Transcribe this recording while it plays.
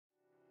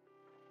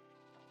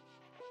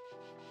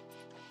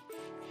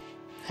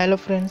Hello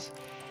friends,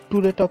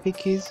 today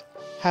topic is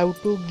how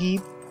to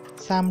give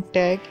some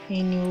tag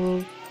in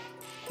your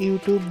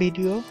YouTube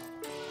video.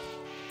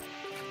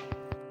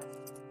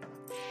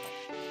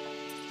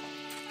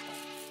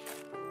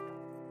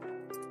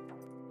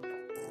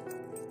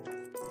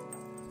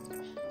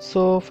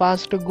 So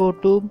first go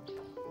to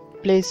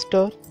Play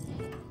Store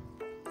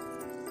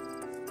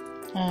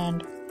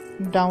and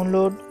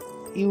download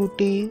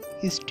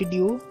UT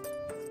Studio.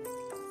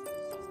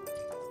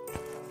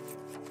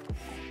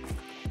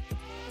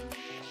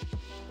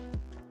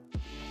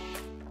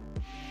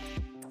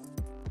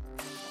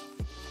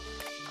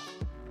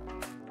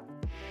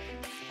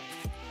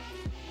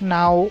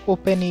 Now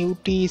open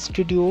UT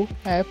Studio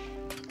app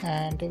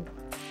and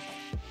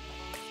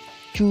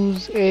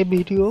choose a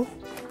video.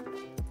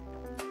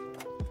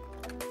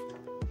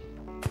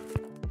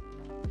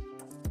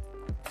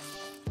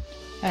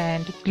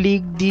 And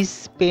click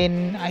this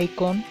pen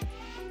icon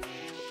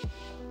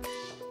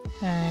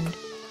and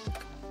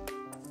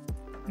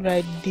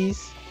write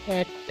this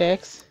add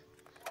text.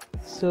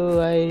 So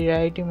I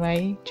write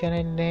my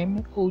channel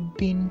name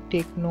Uddin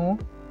Techno.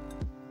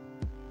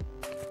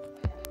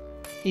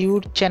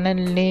 Your channel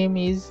name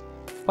is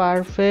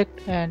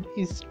perfect and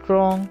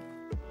strong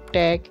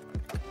tag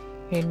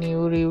in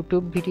your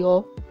YouTube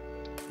video.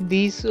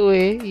 This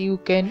way you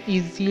can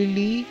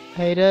easily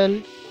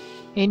viral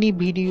any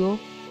video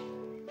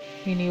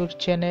in your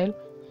channel.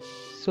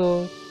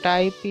 So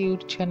type your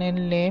channel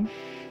name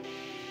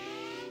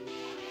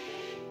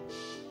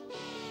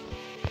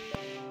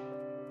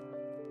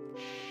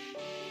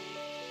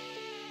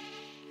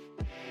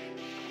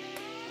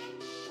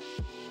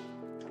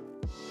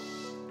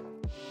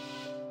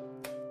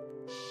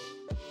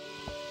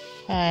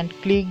and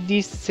click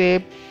this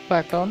save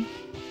button.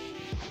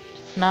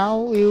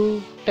 Now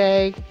your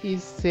tag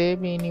is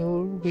saved in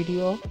your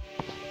video.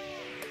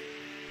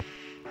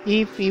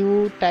 If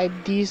you type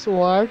this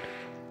word,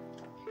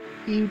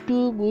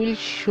 YouTube will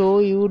show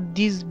you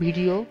this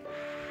video.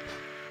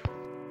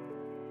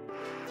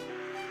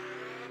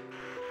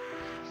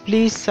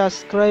 Please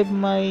subscribe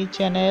my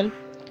channel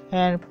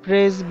and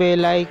press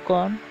bell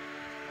icon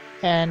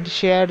and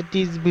share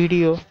this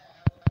video.